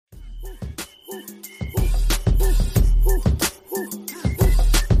Dance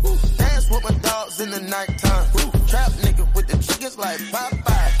with my dogs in the nighttime. Trap nigga with the chickens like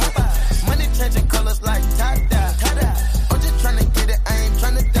Popeye. Money changing colors like tie-dye. I'm just tryna get it, I ain't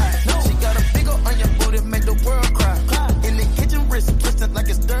tryna die. She got a big ol' on your booty, make the world cry. In the kitchen, wrist twisted like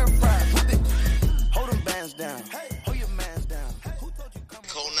it's stir fry. Hold them bands down. Hold your mans down.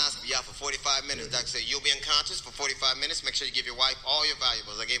 Cole Knox will be out for 45 minutes. Doctor said, you'll be unconscious for 45 minutes. Make sure you give your wife all your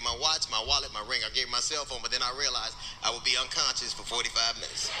valuables. I gave my watch, my wallet, my ring. I gave my cell phone, but then I realized I would be unconscious for 45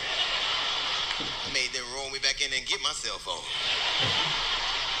 minutes. I made them roll me back in and get my cell phone.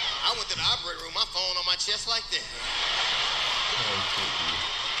 I went to the operating room, my phone on my chest like this.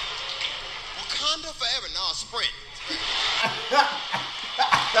 Wakanda forever. No, Sprint.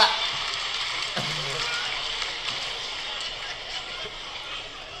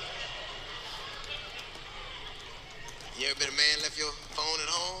 You ever been a man left your phone at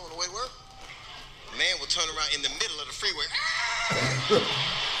home on the way to work? A man will turn around in the middle of the freeway.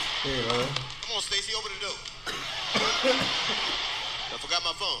 Come on, Stacy, open the door. I forgot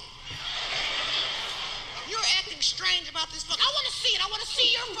my phone. You're acting strange about this phone. I want to see it. I want to see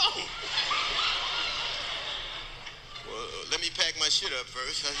your phone. Well, let me pack my shit up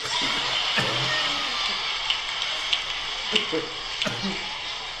first.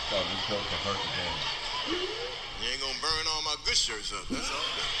 You ain't gonna burn all my good shirts up. That's all.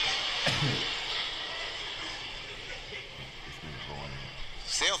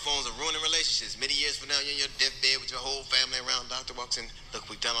 Cell phones are ruining relationships. Many years from now, you're in your deathbed with your whole family around. Doctor walks in. Look,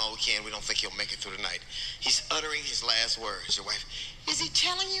 we've done all we can. We don't think he'll make it through the night. He's uttering his last words. Your wife, is he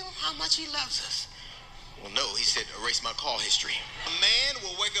telling you how much he loves us? Well, no. He said, erase my call history. A man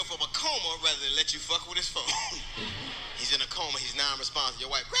will wake up from a coma rather than let you fuck with his phone. He's in a coma. He's non-responsive.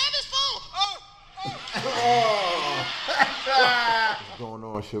 Your wife, grab his phone. What's going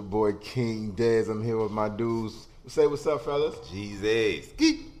on? It's your boy King Dez. I'm here with my dudes. Say what's up, fellas. Jesus.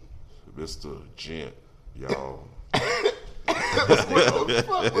 Mr. Gent, y'all. This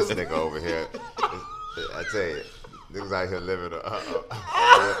nigga over here. I tell you, niggas out here living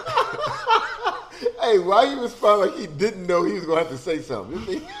Hey, why you respond like he didn't know he was going to have to say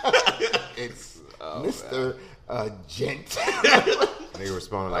something? It's Mr. Gent. Nigga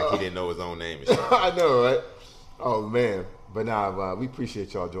responding like he didn't know his own name and shit. I know, right? Oh, man. But nah, we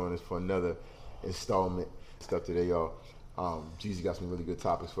appreciate y'all joining us for another installment. Stuff today, y'all. Jeezy got some really good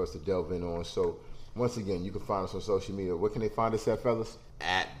topics for us to delve in on. So, once again, you can find us on social media. Where can they find us at, fellas?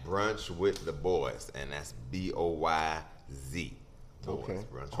 At Brunch with the Boys, and that's BOYZ. Boys, Okay.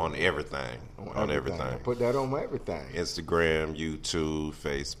 On everything. On everything. Put that on everything. Instagram, YouTube,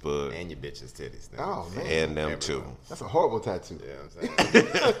 Facebook. And your bitches' titties. Oh, man. And them Everyone. too. That's a horrible tattoo. You know what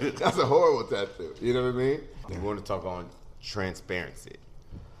I'm saying? That's a horrible tattoo. You know what I mean? We want to talk on transparency.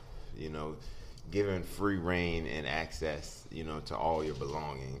 You know, giving free reign and access, you know, to all your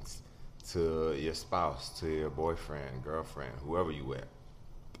belongings, to your spouse, to your boyfriend, girlfriend, whoever you with,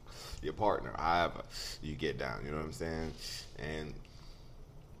 your partner, however you get down, you know what I'm saying? And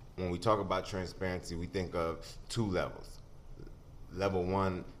when we talk about transparency, we think of two levels. Level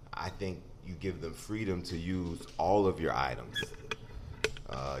one, I think you give them freedom to use all of your items,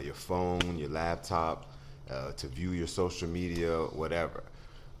 your phone, your laptop, to view your social media, whatever.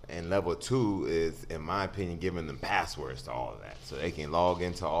 And level two is, in my opinion, giving them passwords to all of that. So they can log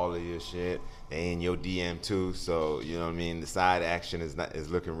into all of your shit. They in your DM too. So, you know what I mean? The side action is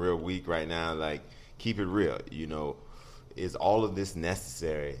looking real weak right now. Like, keep it real. You know, is all of this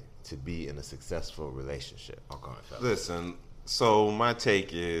necessary to be in a successful relationship? Listen, so my take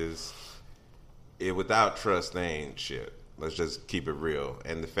is, without trust, they ain't shit. Let's just keep it real.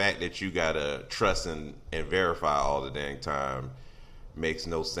 And the fact that you gotta trust and verify all the dang time makes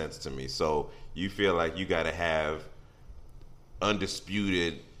no sense to me. So you feel like you got to have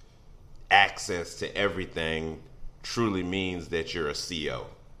undisputed access to everything truly means that you're a CO.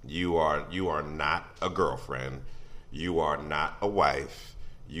 You are not a girlfriend. You are not a wife.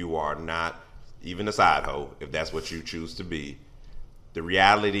 You are not even a side hoe, if that's what you choose to be. The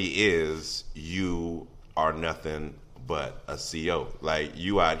reality is you are nothing but a CO. Like,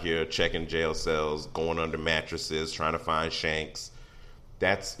 you out here checking jail cells, going under mattresses, trying to find shanks.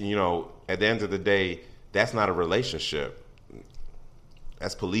 That's, you know, at the end of the day, that's not a relationship.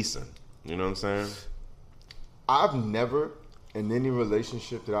 That's policing. You know what I'm saying? I've never, in any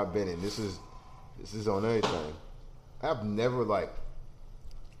relationship that I've been in, this is on everything, I've never, like,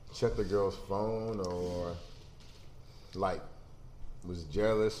 checked a girl's phone or, like, was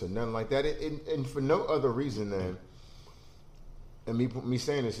jealous or nothing like that. And for no other reason than, and me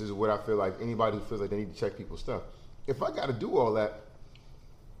saying this is what I feel like anybody who feels like they need to check people's stuff. If I got to do all that,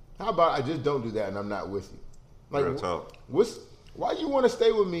 How about I just don't do that and I'm not with you? Like, Real talk. why you want to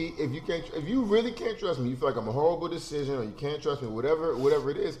stay with me if you can't? If you really can't trust me, you feel like I'm a horrible decision, or you can't trust me,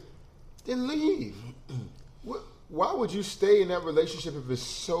 whatever it is, then leave. Why would you stay in that relationship if it's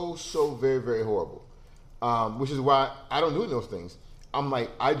so very very horrible? Which is why I don't do those things. I'm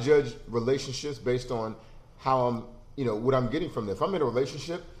like, I judge relationships based on how I'm, what I'm getting from them. If I'm in a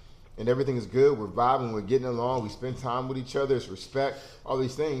relationship and everything is good, we're vibing, we're getting along, we spend time with each other, it's respect, all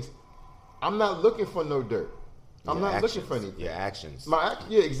these things, I'm not looking for no dirt. I'm not looking for anything. Your actions.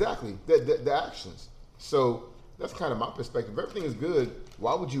 Yeah, exactly. The actions. So that's kind of my perspective. If everything is good,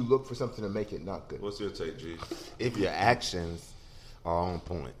 why would you look for something to make it not good? What's your take, G? If your actions are on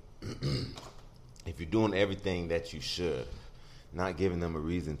point, if you're doing everything that you should, not giving them a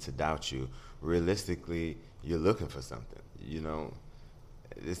reason to doubt you, realistically, you're looking for something.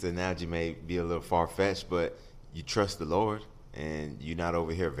 This analogy may be a little far-fetched, but you trust the Lord, and you're not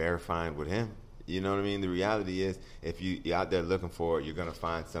over here verifying with Him. You know what I mean? The reality is, if you're out there looking for it, you're going to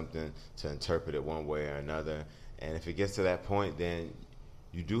find something to interpret it one way or another. And if it gets to that point, then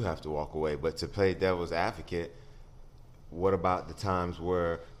you do have to walk away. But to play devil's advocate, what about the times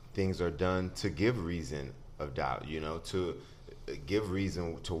where things are done to give reason of doubt, to give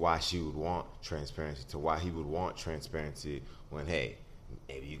reason to why she would want transparency, to why he would want transparency when, hey,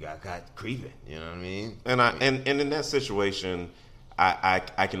 maybe you got creeping, you know what I mean? And in that situation,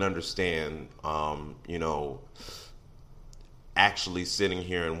 I can understand, actually sitting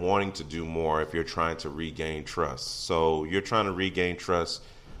here and wanting to do more if you're trying to regain trust. So you're trying to regain trust,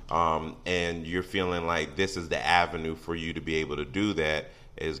 and you're feeling like this is the avenue for you to be able to do that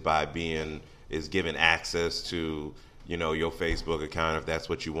is given access to, your Facebook account if that's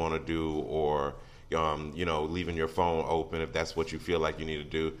what you want to do, or, leaving your phone open if that's what you feel like you need to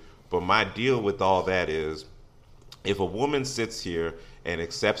do. But my deal with all that is, if a woman sits here and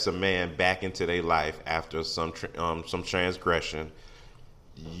accepts a man back into their life after some transgression,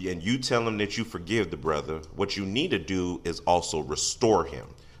 and you tell him that you forgive the brother, what you need to do is also restore him.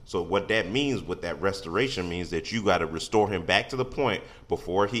 So what that means with that restoration means that you got to restore him back to the point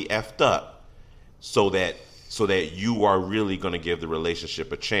before he effed up, so that you are really going to give the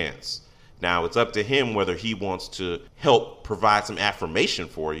relationship a chance. Now, it's up to him whether he wants to help provide some affirmation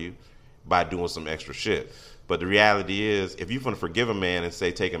for you by doing some extra shit. But the reality is, if you're going to forgive a man and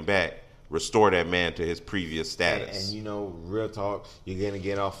say take him back, restore that man to his previous status. And real talk, you're going to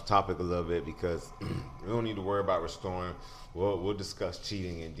get off topic a little bit because we don't need to worry about restoring. We'll discuss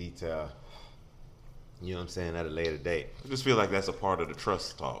cheating in detail, you know what I'm saying, at a later date. I just feel like that's a part of the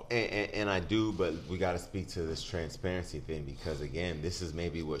trust talk. And I do, but we got to speak to this transparency thing because, again, this is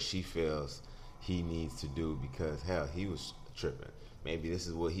maybe what she feels he needs to do because, hell, he was tripping. Maybe this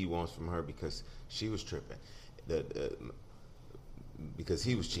is what he wants from her because she was tripping. Because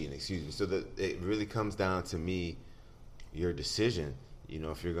he was cheating, excuse me. So it really comes down to me, your decision.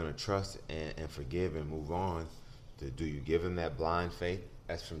 If you're going to trust and forgive and move on, do you give him that blind faith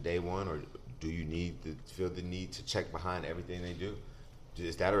as from day one, or do you feel the need to check behind everything they do?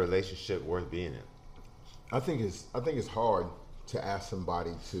 Is that a relationship worth being in? I think it's hard to ask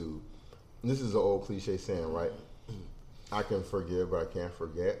somebody to. This is an old cliche saying, right? I can forgive, but I can't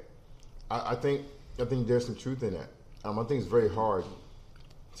forget. I think there's some truth in that. I think it's very hard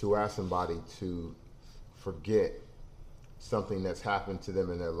to ask somebody to forget something that's happened to them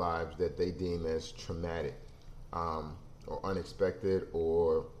in their lives that they deem as traumatic, or unexpected,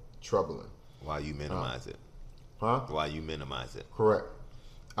 or troubling. Why you minimize it? Huh? Why you minimize it? Correct.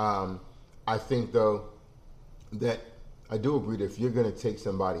 I think, though, that I do agree that if you're going to take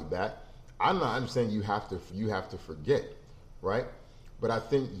somebody back, I'm saying you have to forget, right? But I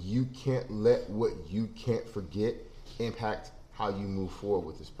think you can't let what you can't forget impact how you move forward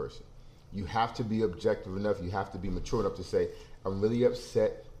with this person. You have to be objective enough. You have to be mature enough to say, I'm really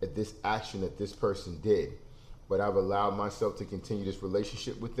upset at this action that this person did, but I've allowed myself to continue this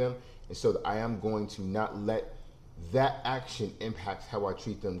relationship with them. And so I am going to not let that action impact how I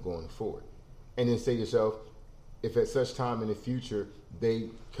treat them going forward. And then say to yourself, if at such time in the future they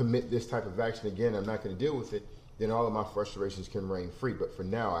commit this type of action again, I'm not going to deal with it, then all of my frustrations can reign free. But for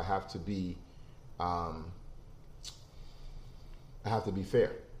now, I have to be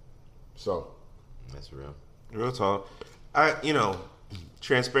fair. So that's real talk.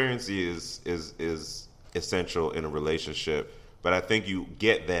 Transparency is essential in a relationship, but I think you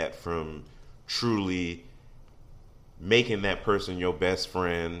get that from truly making that person your best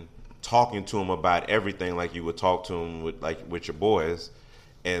friend, talking to them about everything like you would talk to them with your boys,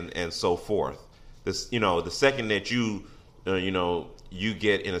 and so forth. This, the second that you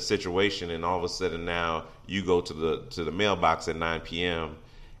get in a situation and all of a sudden now you go to the mailbox at 9 p.m.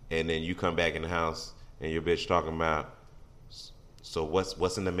 and then you come back in the house and your bitch talking about, so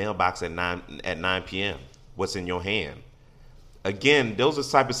what's in the mailbox at 9 p.m.? What's in your hand? Again, those are the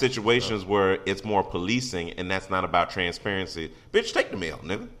type of situations where it's more policing, and that's not about transparency. Bitch, take the mail,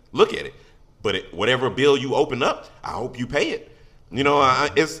 nigga. Look at it. But whatever bill you open up, I hope you pay it. You know,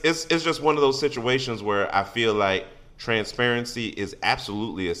 it's just one of those situations where I feel like transparency is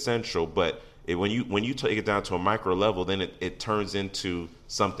absolutely essential, but when you take it down to a micro level, then it turns into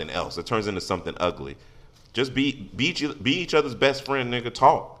something else. It turns into something ugly. Just be each other's best friend, nigga.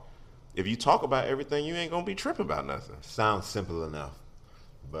 Talk. If you talk about everything, you ain't gonna be tripping about nothing. Sounds simple enough,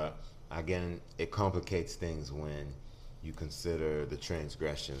 but again, it complicates things when you consider the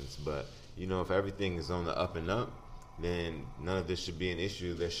transgressions. But you know, if everything is on the up and up, then none of this should be an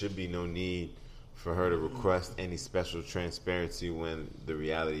issue. There should be no need for her to request any special transparency when the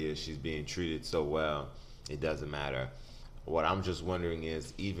reality is she's being treated so well, it doesn't matter. What I'm just wondering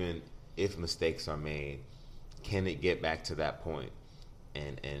is, even if mistakes are made, can it get back to that point?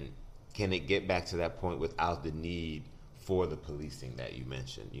 And can it get back to that point without the need for the policing that you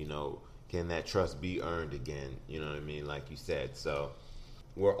mentioned? You know, can that trust be earned again? You know what I mean? Like you said. So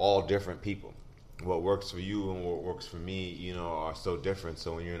we're all different people. What works for you and what works for me, you know, are so different.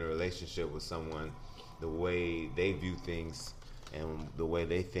 So when you're in a relationship with someone, the way they view things and the way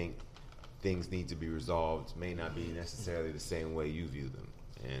they think things need to be resolved may not be necessarily the same way you view them.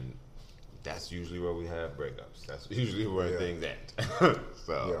 And that's usually where we have breakups. That's usually where things end.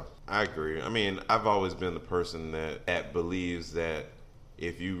 So I agree. I mean, I've always been the person that believes that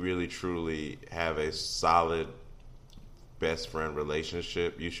if you really truly have a solid best friend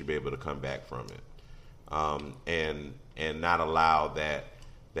relationship, you should be able to come back from it, and not allow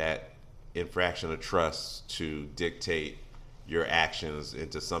that infraction of trust to dictate your actions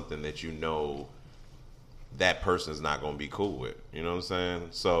into something that you know that person's not going to be cool with. You know what I'm saying?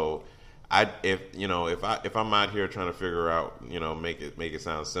 So if I'm out here trying to figure out, you know, make it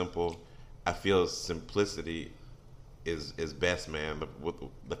sound simple, I feel simplicity is best, man. But with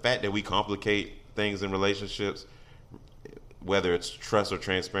the fact that we complicate things in relationships, whether it's trust or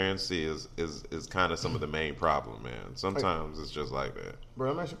transparency, is kind of some of the main problem, man. Sometimes it's just like that. Bro,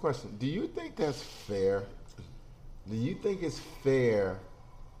 let me ask you a question. Do you think that's fair? Do you think it's fair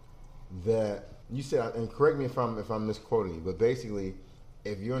that you said, and correct me if I'm misquoting you, but basically,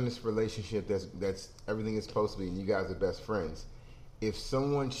 if you're in this relationship that's everything is supposed to be, and you guys are best friends, if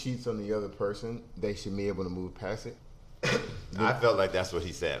someone cheats on the other person, they should be able to move past it? I felt like that's what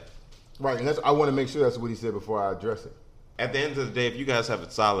he said. Right, and I want to make sure that's what he said before I address it. At the end of the day, if you guys have a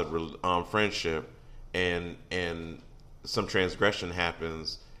solid friendship and some transgression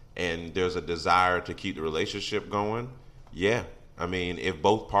happens and there's a desire to keep the relationship going, yeah. I mean, if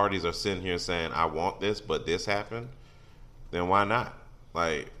both parties are sitting here saying, I want this, but this happened, then why not?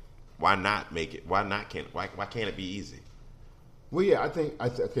 Like, why not make it? Why can't it be easy? Well, yeah, I think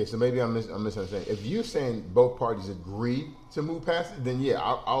okay. So maybe I'm misunderstanding. If you're saying both parties agree to move past it, then yeah,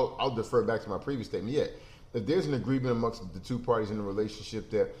 I'll defer back to my previous statement. Yeah, if there's an agreement amongst the two parties in the relationship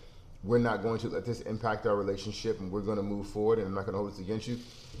that we're not going to let this impact our relationship and we're going to move forward and I'm not going to hold this against you,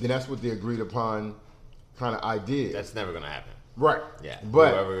 then that's what the agreed upon kind of idea. That's never going to happen. Right. Yeah.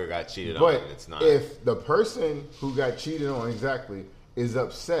 But whoever got cheated on, it's not. If the person who got cheated on exactly is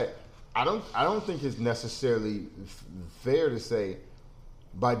upset, I don't think it's necessarily fair to say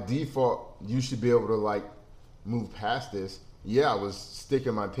by default you should be able to like move past this. Yeah, I was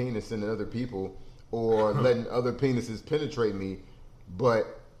sticking my penis into other people or letting other penises penetrate me,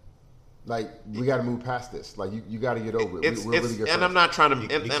 but like we got to move past this. Like you got to get over it. We're really good friends. I'm not trying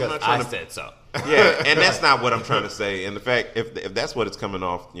to. Because I said so. Yeah, and that's not what I'm trying to say. And the fact, if that's what it's coming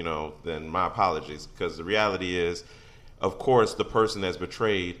off, you know, then my apologies. Because the reality is, of course, the person that's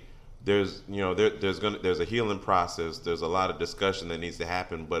betrayed, there's a healing process. There's a lot of discussion that needs to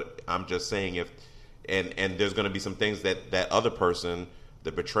happen. But I'm just saying and there's going to be some things that other person,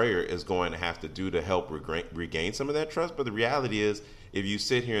 the betrayer, is going to have to do to help regain some of that trust. But the reality is, if you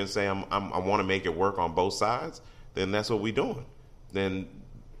sit here and say I want to make it work on both sides, then that's what we're doing. Then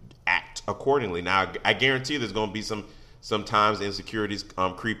act accordingly. Now, I guarantee there's going to be sometimes insecurities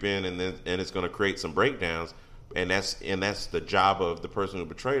creep in, and it's going to create some breakdowns. And that's the job of the person who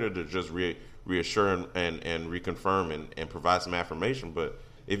betrayed her, to just reassure and reconfirm and provide some affirmation. But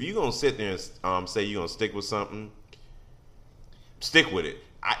if you're going to sit there and say you're going to stick with something, stick with it.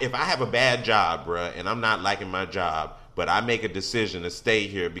 If I have a bad job, bruh, and I'm not liking my job, but I make a decision to stay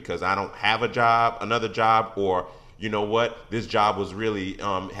here because I don't have another job, or you know what, this job was really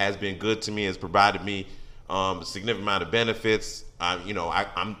has been good to me, has provided me a significant amount of benefits.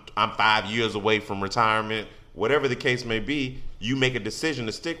 I'm 5 years away from retirement. Whatever the case may be, you make a decision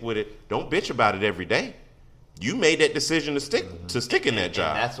to stick with it, don't bitch about it every day. You made that decision to stick in that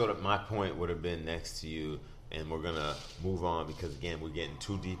job. And that's what my point would have been next to you. And we're going to move on because, again, we're getting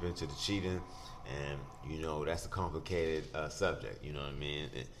too deep into the cheating. And, you know, that's a complicated subject, you know what I mean?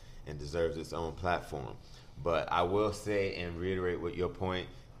 And deserves its own platform. But I will say and reiterate with your point,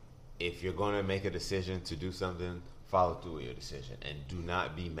 if you're going to make a decision to do something, follow through with your decision. And do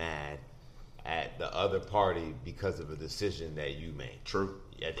not be mad at the other party because of a decision that you made. True.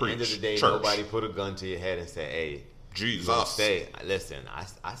 At the end of the day, nobody put a gun to your head and said, hey, Jesus, you gonna stay. Listen,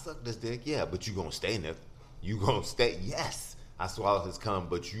 I suck this dick, yeah, but you gonna stay, nigga. You gonna stay. Yes, I swallowed his cum,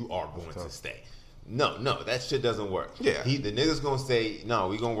 but you are going to stay. No, that shit doesn't work. Yeah. The nigga's gonna say, no,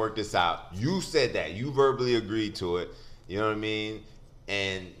 we gonna work this out. You said that. You verbally agreed to it. You know what I mean?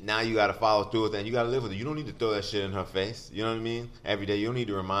 And now you gotta follow through with that and you gotta live with it. You don't need to throw that shit in her face. You know what I mean? Every day. You don't need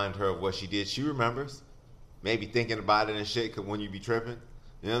to remind her of what she did. She remembers. Maybe thinking about it and shit when you be tripping.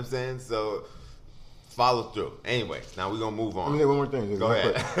 You know what I'm saying? So follow through. Anyway, now we're gonna move on. Let me say one more thing. Go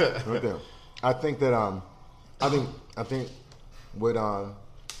ahead. Right there. I think that I think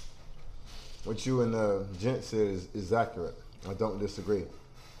what you and the gent said is accurate. I don't disagree.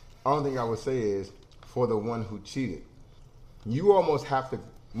 Only thing I would say is for the one who cheated, you almost have to,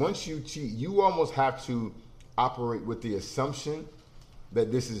 once you cheat, you almost have to operate with the assumption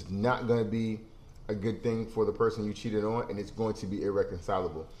that this is not going to be a good thing for the person you cheated on and it's going to be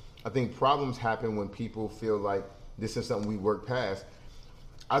irreconcilable. I think problems happen when people feel like this is something we work past.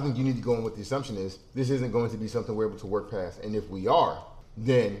 I think you need to go in with the assumption is this isn't going to be something we're able to work past. And if we are,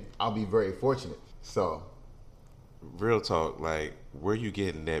 then I'll be very fortunate. So, real talk, like where you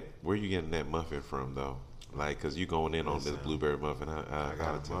getting that muffin from though? Like, cause you going in on this blueberry muffin. I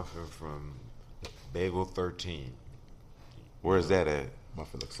got a muffin from Bagel 13. Where's that at?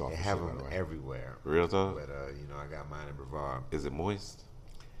 muffin looks soft. They have them everywhere. Real talk? But, I got mine in Brevard. Is it moist?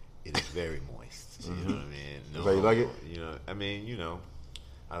 It is very moist. You know what I mean? No, So you like it?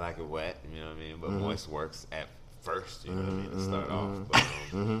 I like it wet. You know what I mean? But moist works at first. You know what I mean? To start off.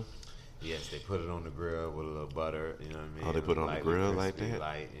 But, yes, they put it on the grill with a little butter. You know what I mean? Oh, they put it on the grill like crispy, that?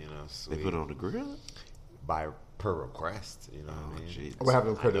 Light, sweet. They put it on the grill? Per request. You know what I mean? Geez. I would have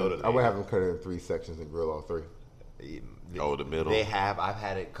them cut it in 3 sections and grill all 3. Oh, the middle. I've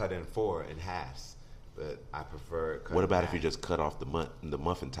had it cut in 4 in halves, but I prefer it cut. What about if you just cut off the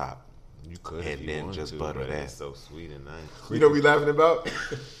muffin top? You could, and then just butter that. It's so sweet and nice. You know what we laughing about?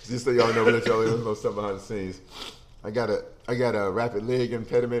 Just so y'all know, we let y'all know something behind the scenes. I got a rapid leg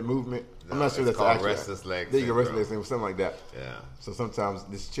impediment movement. I'm not sure that's called actually restless leg there you go, restless leg syndrome. syndrome, something like that. Yeah. So sometimes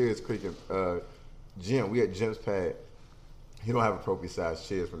this chair is creaking. Jim, we at Jim's pad. He don't have appropriate sized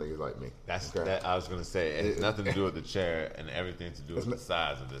chairs for niggas like me. That I was gonna say. It has nothing to do with the chair and everything to do with the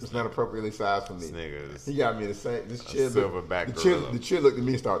size of this. It's not appropriately sized for me. This nigga is He got me the same. This chair. silverback The gorilla. chair looked at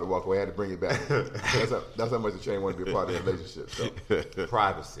me and started to walk away. I had to bring it back. That's how much the chair wanted to be a part of the relationship. So.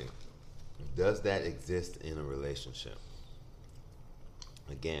 Privacy. Does that exist in a relationship?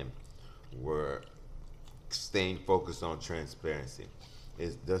 Again, we're staying focused on transparency.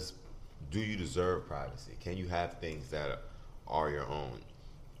 Do you deserve privacy? Can you have things that are your own?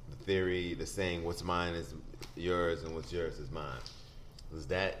 The theory, the saying, what's mine is yours and what's yours is mine. Does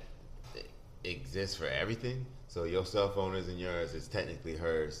that exist for everything? So your cell phone isn't yours, it's technically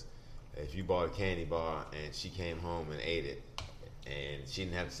hers. If you bought a candy bar and she came home and ate it, and she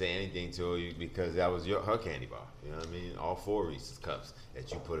didn't have to say anything to you because that was her candy bar. You know what I mean? All 4 Reese's cups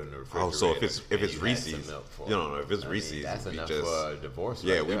that you put in the refrigerator. Oh, so if it's and you had Reese's, some milk for you don't know if it's Reese's. mean, that's we enough just, for a divorce.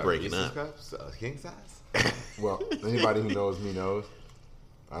 yeah, right we there. breaking Reese's up. Cups, king size. Well, anybody who knows me knows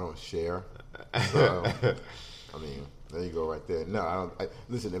I don't share. So, I mean, there you go right there. No, I don't.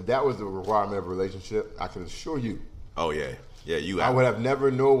 Listen, if that was the requirement of a relationship, I can assure you. Oh yeah, you. I would have never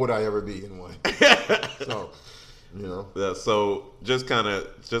known would I ever be in one. So, Yeah, so just kind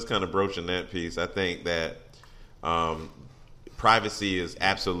of broaching that piece, I think that privacy is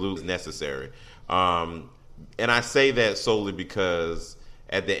absolutely necessary, and I say that solely because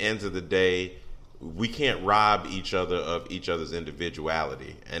at the end of the day, we can't rob each other of each other's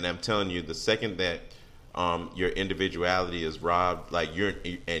individuality. And I'm telling you, the second that your individuality is robbed, like you're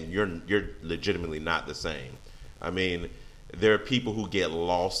legitimately not the same. I mean, there are people who get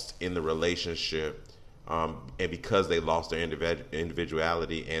lost in the relationship. And because they lost their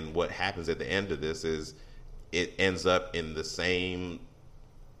individuality, and what happens at the end of this is it ends up in the same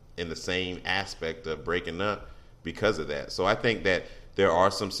aspect of breaking up because of that. So I think that there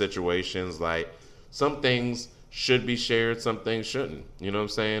are some situations like some things should be shared, some things shouldn't. You know what I'm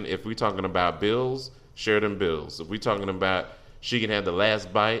saying? If we're talking about bills, share them bills. If we're talking about she can have the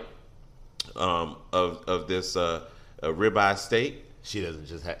last bite of this ribeye steak, She doesn't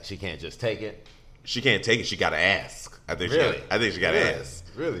just. She can't just take it. she can't take it. She got to ask. I think she got to ask.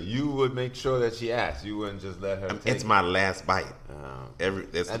 Really, you would make sure that she asked. You wouldn't just let her. Take It's it. my last bite. That's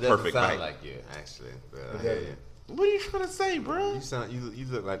That the doesn't perfect sound bite. like you, actually. But I hear you. What are you trying to say, bro? You sound. You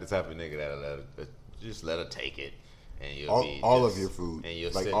look like the type of nigga that just let her take it, and you'll all just, of your food, and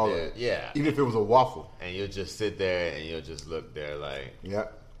you'll like sit all there. of it. Yeah, Even if it was a waffle. and you'll just sit there and you'll just look there like Yeah,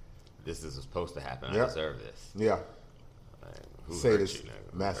 this is supposed to happen. I Yeah. deserve this. yeah. Like, who Say hurt this you, nigga? Who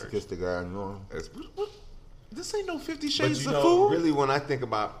hurt you? masochistic guy. No. This ain't no 50 But Shades you of know, food. really, when I think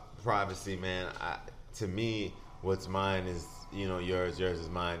about privacy, man, to me, what's mine is yours is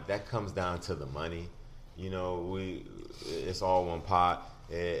mine. That comes down to the money. It's all one pot.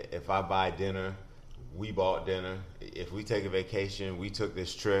 If I buy dinner, we bought dinner. If we take a vacation, we took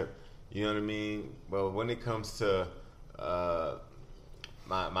this trip. You know what I mean? But when it comes to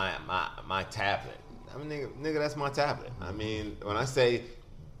my tablet, I mean, nigga, that's my tablet. I mean, when I say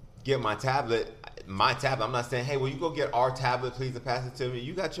get my tablet, I'm not saying, hey, will you go get our tablet, please, and pass it to me?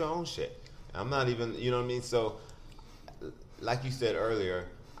 You got your own shit. I'm not even, you know what I mean? So, like you said earlier,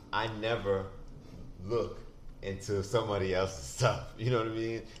 I never look into somebody else's stuff. You know what I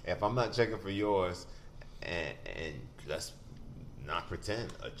mean? If I'm not checking for yours, and let's not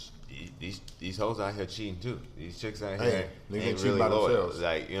pretend, these hoes out here cheating too. These chicks out here they ain't cheating really by loyal. themselves.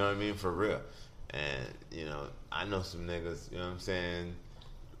 Like, you know what I mean? For real. And, I know some niggas, you know what I'm saying?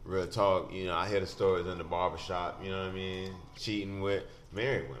 Real talk, I hear the stories in the barbershop, you know what I mean? Cheating with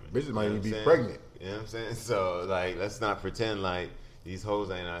married women. Bitches might You know even what be I'm saying? pregnant. You know what I'm saying? So, like, let's not pretend like these hoes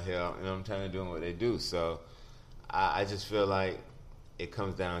ain't out here, I'm trying to do what they do. So, I just feel like it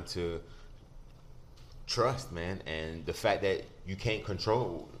comes down to trust, man, and the fact that you can't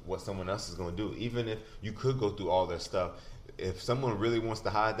control what someone else is going to do. Even if you could go through all their stuff, if someone really wants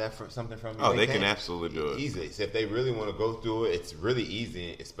to hide something from you, They can absolutely do it. Easily. So if they really want to go through it, it's really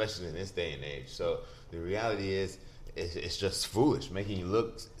easy, especially in this day and age. So the reality is, it's just foolish, making you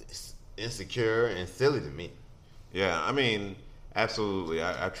look insecure and silly to me. Yeah, I mean, absolutely.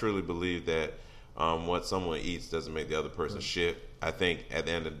 I truly believe that what someone eats doesn't make the other person shit. I think at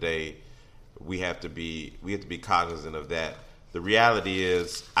the end of the day, we have to be cognizant of that. The reality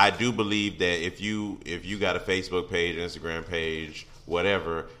is, I do believe that if you got a Facebook page, Instagram page,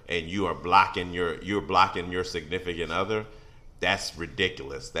 whatever, and you are blocking your significant other, that's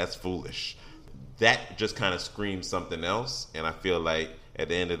ridiculous. That's foolish. That just kind of screams something else. And I feel like at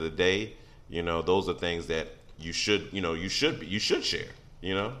the end of the day, those are things that you should share.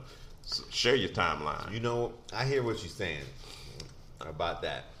 So share your timeline. I hear what you're saying about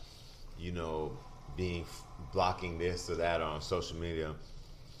that. Being blocking this or that on social media.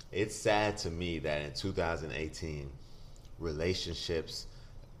 It's sad to me that in 2018, relationships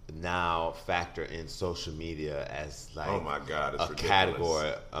now factor in social media as like, oh my God, it's a ridiculous.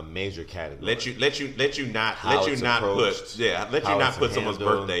 Category, a major category. Let you not How put it's someone's handled.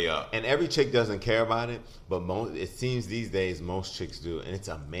 birthday up. And every chick doesn't care about it, but it seems these days most chicks do, and it's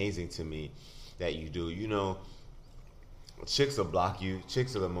amazing to me that you do. Chicks will block you.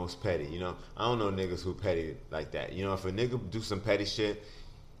 Chicks are the most petty. I don't know niggas who petty like that. If a nigga do some petty shit,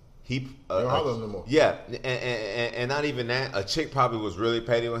 he don't holler no more. Yeah, and not even that. A chick probably was really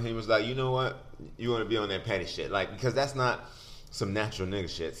petty when he was like, you know what, you want to be on that petty shit, like, because that's not some natural nigga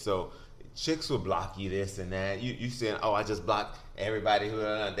shit. So chicks will block you this and that. You saying, oh, I just blocked everybody who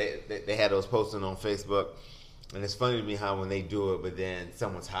they had those posting on Facebook. And it's funny to me how when they do it, but then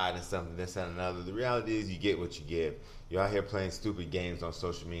someone's hiding something, this and another. The reality is you get what you give. You're out here playing stupid games on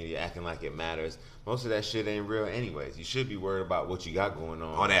social media, acting like it matters. Most of that shit ain't real anyways. You should be worried about what you got going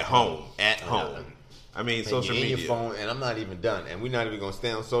on. At home. I mean, social media. media. Your phone, and I'm not even done. And we're not even going to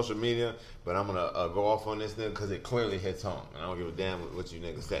stay on social media, but I'm going to go off on this nigga because it clearly hits home. And I don't give a damn what you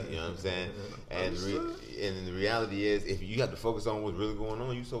niggas say. You know what I'm saying? And the reality is, if you got to focus on what's really going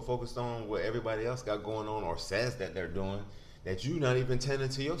on, you so focused on what everybody else got going on or says that they're doing, that you're not even tending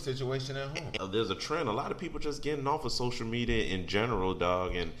to your situation at home. There's a trend. A lot of people just getting off of social media in general,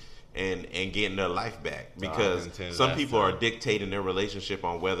 dog, and getting their life back. Because some people are dictating their relationship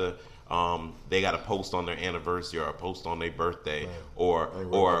on whether they got a post on their anniversary or a post on their birthday,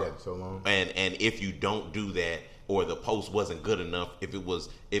 and if you don't do that, or the post wasn't good enough, if it was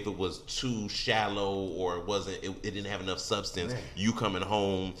too shallow or it didn't have enough substance, you coming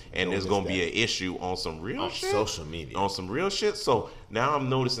home and there's gonna be an issue on some real shit, social media, on some real shit. So now I'm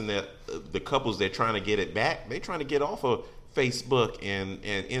noticing that the couples they're trying to get it back, they're trying to get off of Facebook and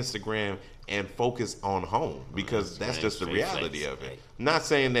Instagram and focus on home, because that's just the reality of it. Not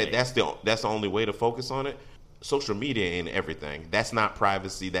saying that that's the only way to focus on it. Social media ain't everything. That's not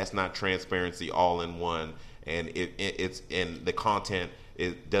privacy. That's not transparency all in one. and it's and the content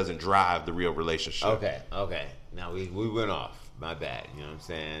it doesn't drive the real relationship. Okay. Now we went off. My bad. You know what I'm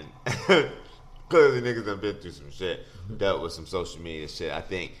saying? Clearly, niggas done been through some shit, dealt with some social media shit. I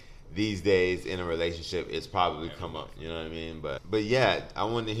think these days in a relationship, it's probably come up. You know what I mean? But yeah, I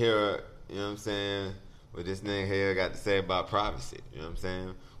wanted to hear. You know what I'm saying? What this nigga here got to say about privacy. You know what I'm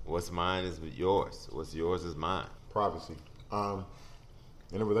saying? What's mine is yours. What's yours is mine. Privacy.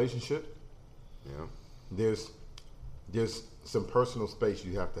 In a relationship, Yeah. there's some personal space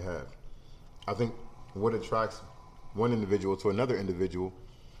you have to have. I think what attracts one individual to another individual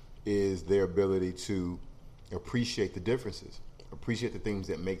is their ability to appreciate the differences, appreciate the things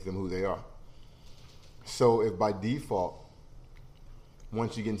that make them who they are. So if by default,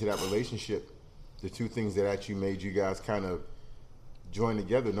 once you get into that relationship, the two things that actually made you guys kind of join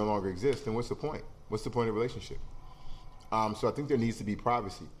together no longer exist, then what's the point? What's the point of a relationship? So I think there needs to be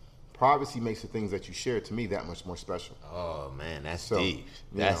privacy. Privacy makes the things that you share, to me, that much more special. Oh man, that's So, deep. you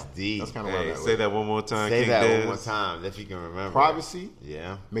That's know, deep. That's kind of where I'm Hey, at say with it. that one more time. Say King that Dez. one more time if you can remember. Privacy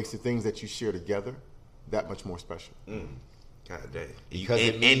Yeah. makes the things that you share together that much more special. God damn. Because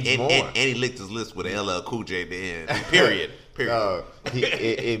and, it means and, more. And he licked his lips with LL Cool J at the end. Period. No,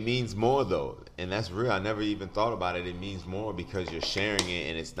 it means more though, and that's real. I never even thought about it. It means more because you're sharing it,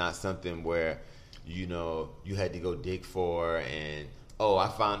 and it's not something where you had to go dig for. And I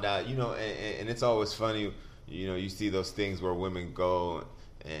found out. And it's always funny. You see those things where women go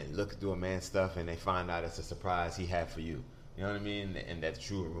and look through a man's stuff, and they find out it's a surprise he had for you. You know what I mean? And that's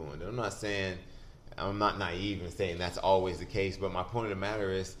true and ruined. I'm not saying I'm not naive in saying that's always the case, but my point of the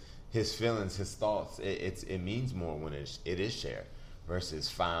matter is his feelings, his thoughts. It means more when it is shared versus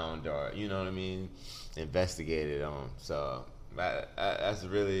found or investigated on. So that's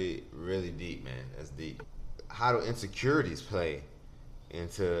really really deep, man. That's deep. How do insecurities play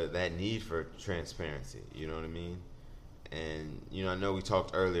into that need for transparency? You know what I mean? And I know we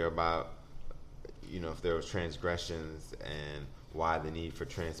talked earlier about if there was transgressions and why the need for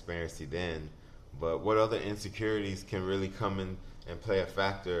transparency then. But what other insecurities can really come in and play a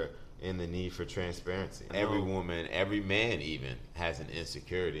factor in the need for transparency? Every woman, every man even has an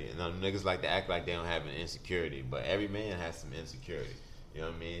insecurity. And niggas like to act like they don't have an insecurity, but every man has some insecurity. You know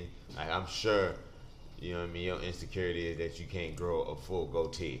what I mean? Like I'm sure, your insecurity is that you can't grow a full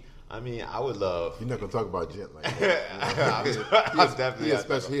goatee. I mean, I would love. You're not gonna talk about Gent like that. I'm definitely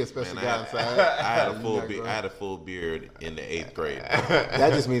He a special Man, guy inside. I had a You're full not beard. gonna- I had a full beard in the 8th grade.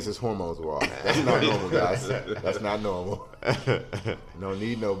 That just means his hormones were off. That's not normal, guys. That's not normal. No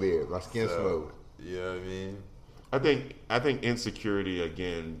need no beard. My skin's smooth. You know what I mean? I think insecurity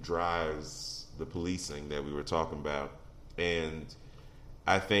again drives the policing that we were talking about, and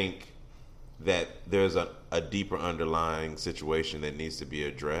I think that there's a deeper underlying situation that needs to be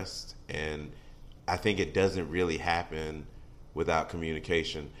addressed, and I think it doesn't really happen without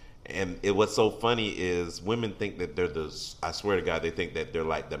communication. And what's so funny is women think that I swear to God, they think that they're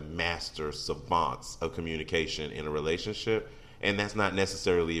like the master savants of communication in a relationship, and that's not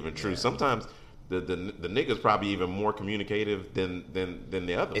necessarily even true. Sometimes the nigga's probably even more communicative than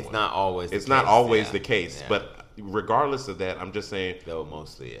the other one. It's not always. It's the not case, always yeah. the case, Yeah. but regardless of that, I'm just saying. though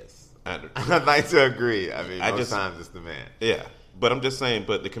mostly is. I- I'd like to agree. I mean, I most just- times it's the man. Yeah, but I'm just saying.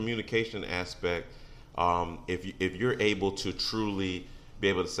 But the communication aspect, if you're able to truly be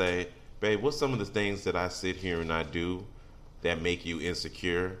able to say, "Babe, what's some of the things that I sit here and I do that make you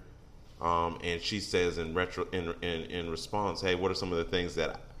insecure?" And she says in response, "Hey, what are some of the things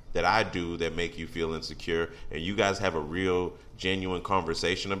that I do that make you feel insecure?" And you guys have a real, genuine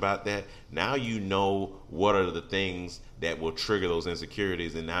conversation about that. Now you know what are the things that will trigger those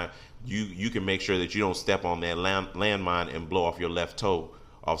insecurities, and now you can make sure that you don't step on that landmine and blow off your left toe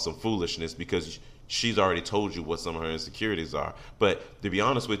off some foolishness because she's already told you what some of her insecurities are. But to be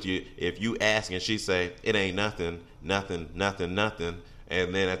honest with you, if you ask and she say it ain't nothing,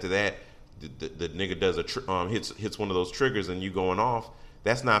 and then after that the nigga does hits one of those triggers and you going off,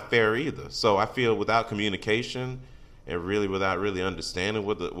 that's not fair either. So I feel without communication and really without really understanding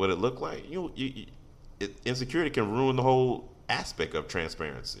what it looked like, insecurity can ruin the whole aspect of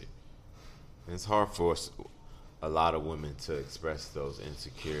transparency. And it's hard for a lot of women to express those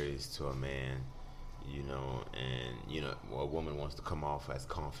insecurities to a man, and a woman wants to come off as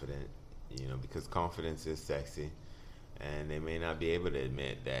confident, because confidence is sexy, and they may not be able to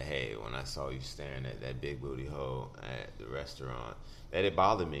admit that, hey, when I saw you staring at that big booty hole at the restaurant, that it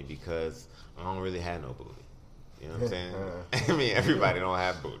bothered me because I don't really have no booty. You know what I'm saying? I mean, everybody don't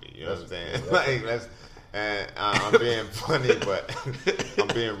have booty. You know what I'm saying? Like, I'm being funny, but I'm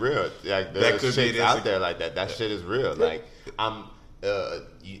being real. Like, That there's could be shit the out there like that. That shit is real. Like,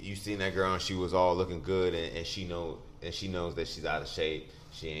 you seen that girl and she was all looking good, and she knows that she's out of shape.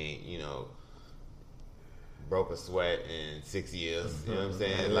 She ain't, broke a sweat in 6 years. You know what I'm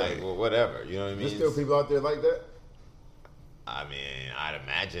saying? Like, well, whatever. You know what I mean? There's still people out there like that? I mean, I'd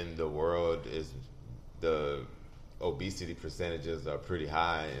imagine the obesity percentages are pretty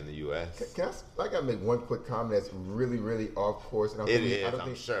high in the U.S. Can I gotta make one quick comment that's really, really off course. And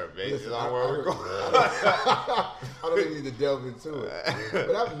I'm sure, based on where we're going. I don't even need to delve into it.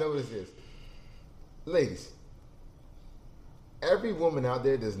 But I've noticed this. Ladies, every woman out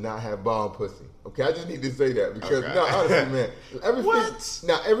there does not have bomb pussy. Okay, I just need to say that because honestly, man, every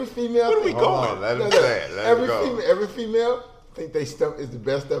female. Where are we going? Let him say it. Every female think they stuff is the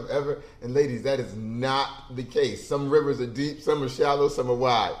best stuff ever, and ladies, that is not the case. Some rivers are deep, some are shallow, some are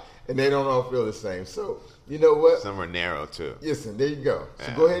wide, and they don't all feel the same. So you know what? Some are narrow too. Listen, there you go.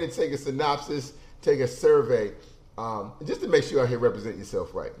 So go ahead and take a synopsis, take a survey. Just to make sure you out here represent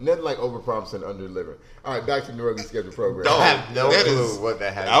yourself right. Nothing like overpromising and under-delivering. All right, back to the regularly scheduled program. I have no clue what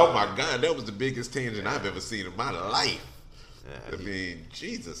that has. Oh my God, that was the biggest tangent I've ever seen in my life. Yeah, I mean,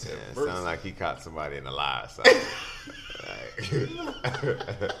 Jesus. It sounds like he caught somebody in a lie. So.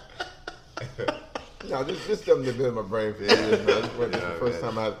 No, this something that's been in my brain for years. This is the first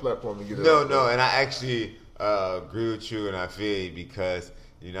time I had a platform to get it. No, and I actually agree with you, and I feel you because.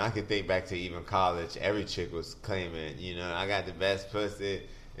 I can think back to even college. Every chick was claiming, I got the best pussy.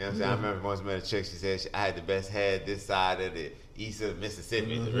 You know what I'm saying? I remember once met a chick, she said I had the best head this side of the east of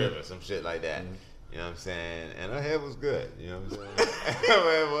Mississippi, the river, some shit like that. You know what I'm saying? And her head was good. You know what I'm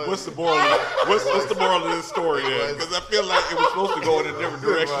saying? What's the moral? What's the moral of this story then? Because I feel like it was supposed to go in a different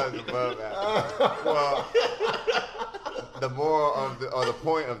direction. Well, the moral of the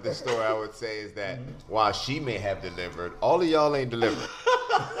point of this story, I would say, is that while she may have delivered, all of y'all ain't delivered.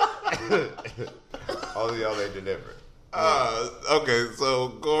 All of y'all ain't delivered. Okay, so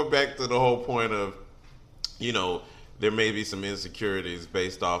going back to the whole point of, there may be some insecurities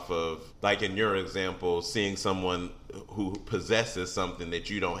based off of, like in your example, seeing someone who possesses something that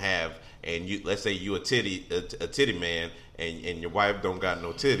you don't have, and let's say you a titty man, and your wife don't got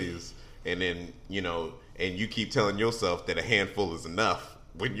no titties, and then and you keep telling yourself that a handful is enough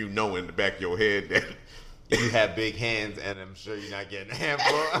when you know in the back of your head that you have big hands, and I'm sure you're not getting a handful.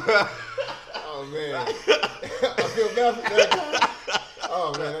 Oh man, I feel bad for that guy.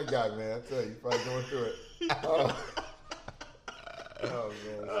 Oh man, that guy, man, I tell you, probably going through it. Oh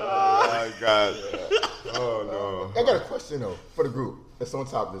man. Oh my God. Oh no. I got a question though for the group that's on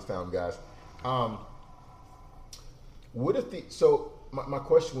top of this time, guys. What if my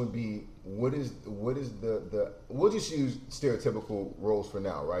question would be, what is the we'll just use stereotypical roles for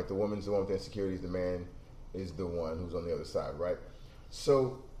now, right? The woman's the one with insecurities, the man is the one who's on the other side, right?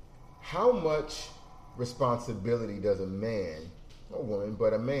 So how much responsibility does a man, or woman,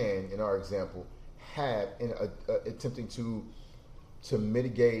 but a man in our example, have in attempting to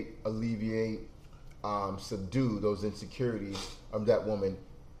mitigate, alleviate, subdue those insecurities of that woman,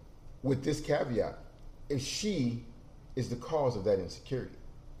 with this caveat: if she is the cause of that insecurity?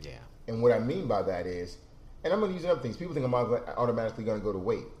 Yeah. And what I mean by that is, and I'm going to use other things. People think I'm automatically going to go to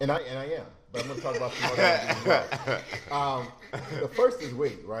weight, and I am. But I'm going to talk about some other things as well. The first is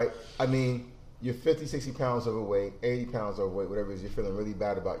weight, right? I mean, you're 50, 60 pounds overweight, 80 pounds overweight, whatever it is. You're feeling really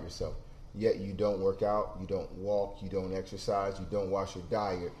bad about yourself. Yet you don't work out, you don't walk, you don't exercise, you don't watch your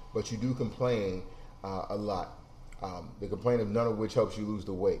diet, but you do complain a lot. The complaint of none of which helps you lose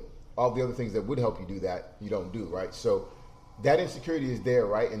the weight. All the other things that would help you do that, you don't do, right? So that insecurity is there,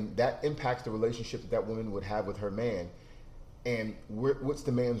 right? And that impacts the relationship that woman would have with her man. And what's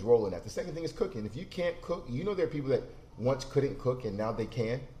the man's role in that? The second thing is cooking. If you can't cook, there are people that once couldn't cook and now they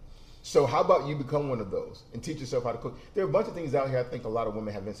can. So how about you become one of those and teach yourself how to cook? There are a bunch of things out here I think a lot of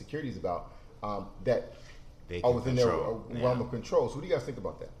women have insecurities about that are within their realm of control. So what do you guys think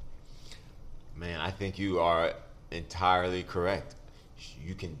about that? Man, I think you are entirely correct.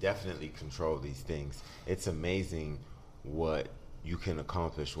 You can definitely control these things. It's amazing what you can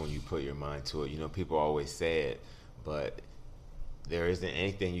accomplish when you put your mind to it. People always say it, but there isn't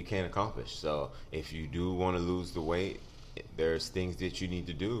anything you can't accomplish. So if you do want to lose the weight, there's things that you need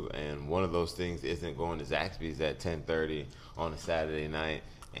to do, and one of those things isn't going to Zaxby's at 10:30 on a Saturday night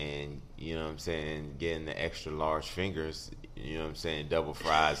and getting the extra large fingers, double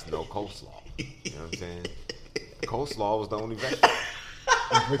fries, no coleslaw. You know what I'm saying? Coleslaw was the only vegetable.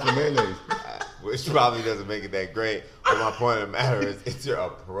 With the mayonnaise. Which probably doesn't make it that great. But my point of the matter is, it's your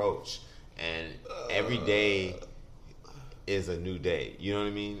approach. And every day is a new day. You know what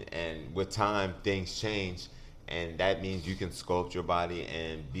I mean? And with time, things change. And that means you can sculpt your body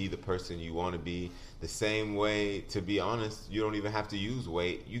and be the person you want to be. The same way, to be honest, you don't even have to use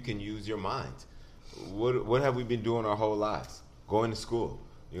weight. You can use your mind. What have we been doing our whole lives? Going to school.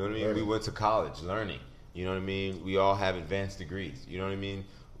 You know what I mean? We went to college, learning. You know what I mean? We all have advanced degrees. You know what I mean?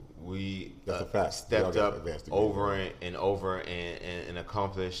 We stepped up over and over and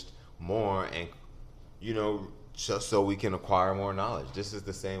accomplished more, and you know, just so we can acquire more knowledge. This is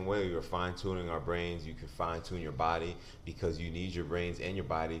the same way you're fine-tuning our brains. You can fine-tune your body because you need your brains and your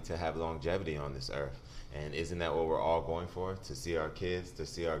body to have longevity on this earth. And isn't that what we're all going for? To see our kids, to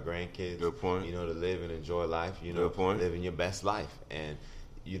see our grandkids. Good point. You know, to live and enjoy life. You know, Good point. living your best life. And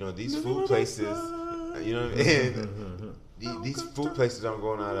you know, these food places, you know what I mean? These food places aren't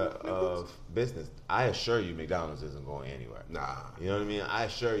going out of business. I assure you McDonald's isn't going anywhere. Nah. You know what I mean? I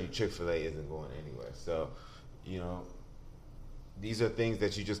assure you Chick-fil-A isn't going anywhere. So, you know, these are things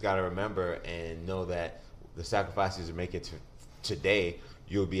that you just got to remember and know that the sacrifices you make it today,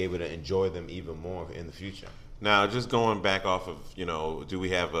 you'll be able to enjoy them even more in the future. Now, just going back off of, you know, do we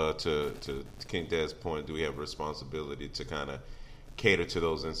have to King Dad's point, do we have a responsibility to kind of cater to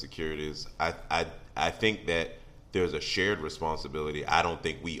those insecurities? I think that there's a shared responsibility. I don't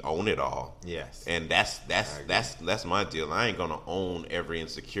think we own it all. Yes. And that's my deal. I ain't gonna own every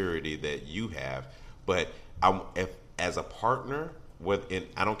insecurity that you have, but if as a partner,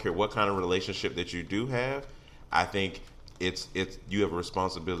 I don't care what kind of relationship that you do have, I think it's you have a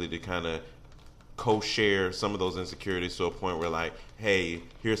responsibility to kind of co-share some of those insecurities to a point where, like, hey,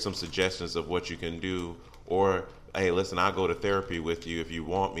 here's some suggestions of what you can do, or hey, listen, I'll go to therapy with you if you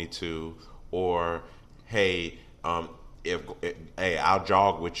want me to, or hey, I'll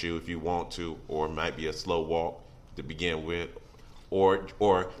jog with you if you want to, or it might be a slow walk to begin with, or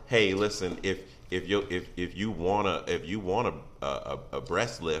hey, listen, if you want a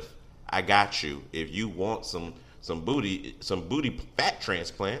breast lift, I got you. If you want some booty fat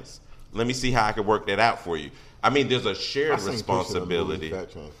transplants, let me see how I can work that out for you. I mean, there's a shared responsibility. Fat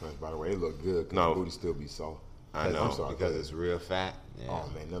transplants, by the way, they look good because the booty still be soft. I know. I'm sorry, Because it's real fat. Yeah. Oh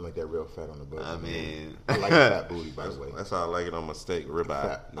man, nothing like that real fat on the butt. I mean, I like a fat booty, by the way. That's how I like it on my steak, ribeye,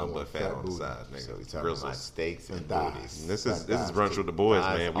 Fat. no I want but fat fat on the booty. side, nigga. So we talking Grizzles. about steaks and thighs. booties. This is thighs, brunch too. with the boys,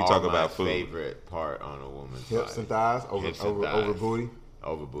 Thighs man. We are talk my about food. favorite part on a woman's Hips body. and thighs Hips and over thighs. booty.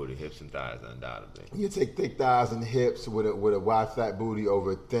 Over booty, hips and thighs, undoubtedly. You take thick thighs and hips with a wide fat booty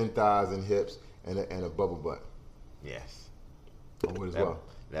over thin thighs and hips and a bubble butt. Yes. I would as well.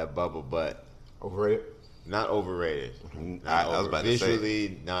 That bubble butt, Overrated. not overrated. I was about to say.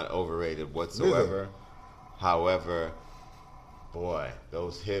 Visually, not overrated whatsoever. However, boy,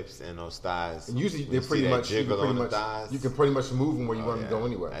 those hips and those thighs. And usually when they're you pretty see that much jiggle on the thighs. you can pretty much move them where you Oh, want them to go yeah.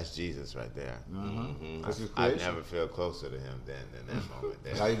 anywhere. That's Jesus right there. This is I creation. never feel closer to him than that moment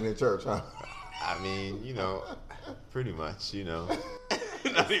there. Not even in church, huh? I mean, you know, pretty much, you know.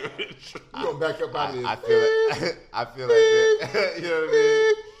 Not even. You gonna back up out of this? I feel like, I feel like that, you know what I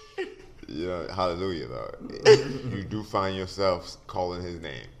mean? You know, hallelujah, though. You do find yourself calling his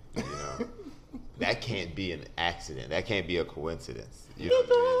name, you know. That can't be an accident. That can't be a coincidence. You know what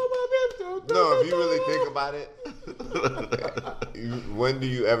I mean? No, if you really think about it, when do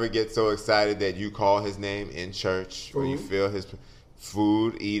you ever get so excited that you call his name in church, or you feel his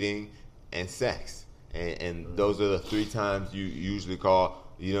food, eating, and sex? And those are the 3 times you usually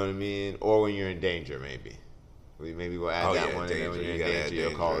call, you know what I mean? Or when you're in danger, maybe. Maybe we'll add that one, and then when you're in danger,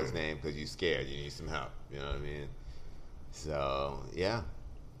 you'll call his name because you're scared. You need some help. You know what I mean? So, yeah.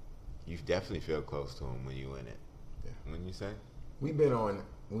 You definitely feel close to him when you in it. Yeah. When you say? We've been on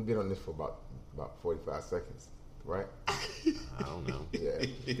this for about 45 seconds, right? I don't know. Yeah.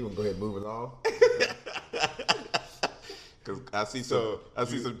 You wanna go ahead and move along? Because I see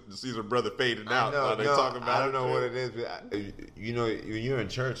some brother fading out while they talking about I don't know what it is, but you know, when you're in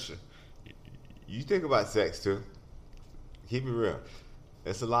church, you think about sex too. Keep it real.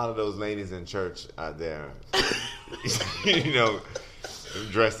 There's a lot of those ladies in church out there. You know,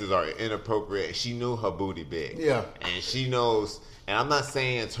 dresses are inappropriate. She knew her booty big. Yeah. And she knows. And I'm not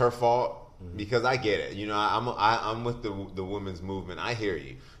saying it's her fault because I get it. You know, I'm with the women's movement. I hear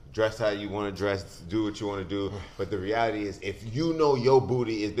you. Dress how you want to dress, do what you want to do. But the reality is, if you know your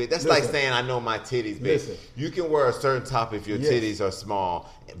booty is big, that's like saying I know my titties big. Listen. You can wear a certain top if your titties are small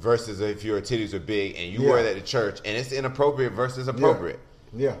versus if your titties are big, and you wear that to church, and it's inappropriate versus appropriate.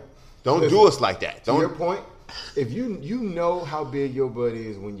 Yeah. Don't do us like that. To your Don't. point, if you know how big your butt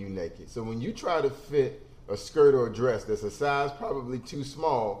is when you naked, so when you try to fit a skirt or a dress that's a size probably too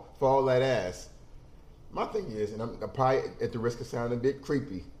small for all that ass, my thing is, and I'm probably at the risk of sounding a bit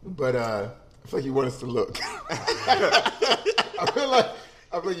creepy, but I feel like you want us to look. I feel like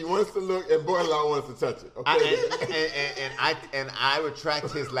I feel he wants to look, and boy-in-law wants to touch it. Okay? I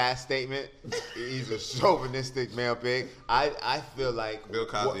retract his last statement. He's a chauvinistic male pig. I feel like Bill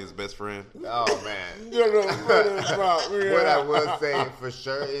Cosby is his best friend. Oh man. What I will say for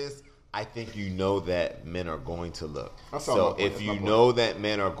sure is I think you know that men are going to look. So if you know that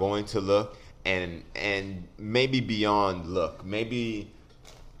men are going to look and maybe beyond look, maybe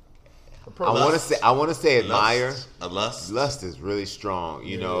I want to say admire. A lust. Lust is really strong.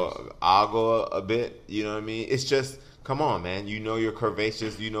 You know, I'll go a bit. You know what I mean? It's just, come on, man. You know you're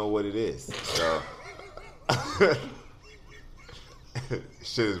curvaceous. You know what it is. So,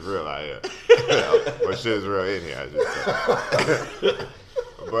 shit is real out here. But shit is real in here. I just say.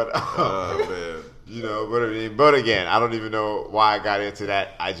 But man. you know, but again, I don't even know why I got into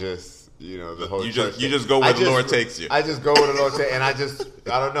that. I just. You know, the whole you just go where the Lord takes you. I just go where the Lord takes, and I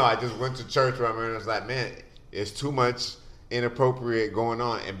don't know. I just went to church where I was like, man, it's too much inappropriate going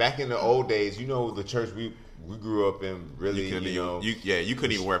on. And back in the old days, you know, the church we grew up in, really, you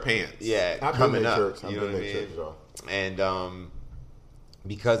couldn't even wear pants. Yeah, I've coming been up, church. you know what I mean? And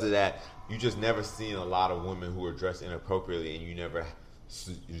because of that, you just never seen a lot of women who were dressed inappropriately, and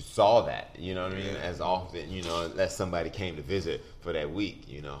you saw that, you know what I mean, as often, you know, unless somebody came to visit for that week,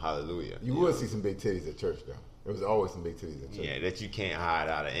 you know, hallelujah. You would see some big titties at church, though. There was always some big titties at church. Yeah, that you can't hide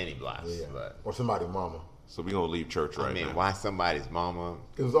out of any blocks. Yeah. But, or somebody's mama. So we're going to leave church right now. Why somebody's mama?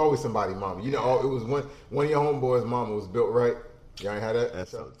 It was always somebody's mama. You know, it was one of your homeboys' mama was built right. Y'all ain't had that?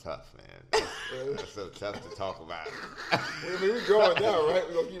 That's so tough, man. That's so tough to talk about. We're going down, right?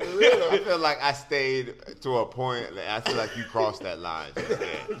 We're going to keep it real. I feel like I stayed to a point. I feel like you crossed that line.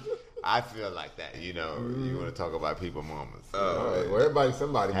 I feel like that, you know. You want to talk about people mamas. Right. Well, everybody's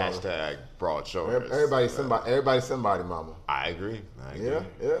somebody mama. Hashtag broad shoulders. Everybody's somebody mama. I agree. Yeah.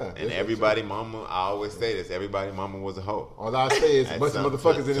 And everybody mama, I always say this, everybody mama was a hoe. All I say is a bunch of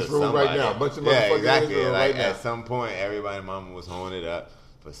motherfuckers in this room right now. Exactly. In this room right now. At some point, everybody mama was hoeing it up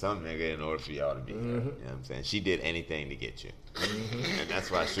for some nigga in order for y'all to be here. You know what I'm saying? She did anything to get you. And that's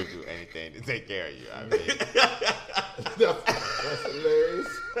why she'll do anything to take care of you. I mean, that's hilarious.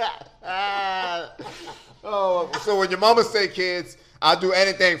 So when your mama say, kids, I'll do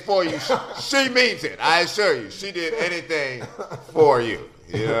anything for you, she means it. I assure you. She did anything for you.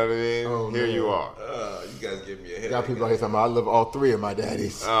 You know what I mean? Oh, here man. You are. You guys give me a headache. Got people out here talking about, I love all three of my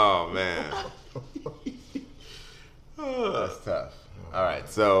daddies. Oh, man. That's tough. All right.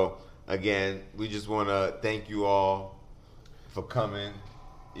 So, again, we just want to thank you all for coming,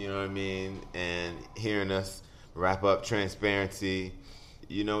 you know what I mean, and hearing us wrap up transparency.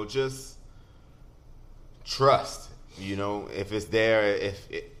 You know, just trust. You know, if it's there,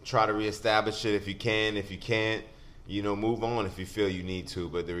 try to reestablish it if you can. If you can't, you know, move on if you feel you need to.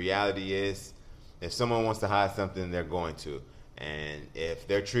 But the reality is, if someone wants to hide something, they're going to. And if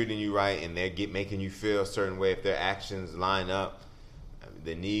they're treating you right and they're making you feel a certain way, if their actions line up,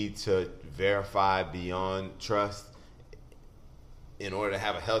 the need to verify beyond trust in order to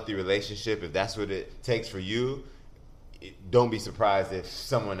have a healthy relationship, if that's what it takes for you, don't be surprised if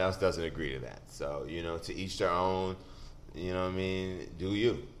someone else doesn't agree to that. So, you know, to each their own, you know what I mean, do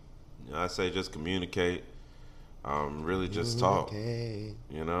you. I say just communicate, really just talk, you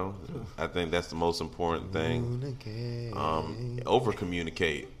know. I think that's the most important thing.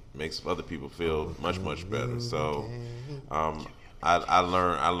 Over-communicate makes other people feel much, much better. So I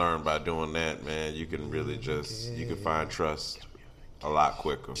learned by doing that, man, you can really you can find trust a lot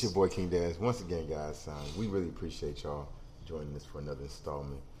quicker. It's your boy King Daz. Once again, guys, we really appreciate y'all joining us for another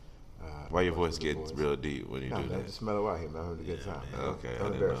installment. Why your voice gets real deep when you do that? Just mellow out here, man. I'm having a good time. Okay, I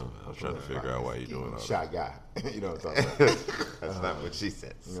didn't know. I was trying to figure out why you're doing all that. Shy guy. You know what I'm talking about? That's not what she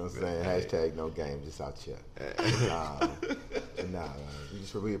says. You know what I'm saying? Hashtag no game, just out here. We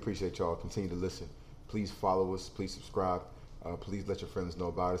just really appreciate y'all. Continue to listen. Please follow us. Please subscribe. Please let your friends know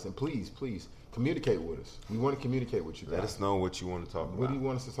about us. And please communicate with us. We want to communicate with you guys. Let us know what you want to talk about. What do you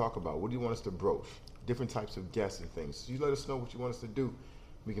want us to talk about? What do you want us to broach? Different types of guests and things. So you let us know what you want us to do.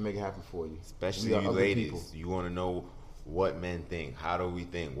 We can make it happen for you. Especially you ladies. People. You want to know what men think. How do we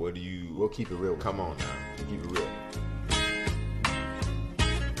think? What do you... We'll keep it real. Come on now. We'll keep it real.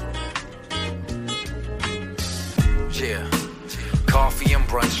 Yeah. Coffee and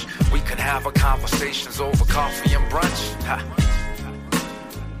brunch. We could have our conversations over coffee and brunch. Ha.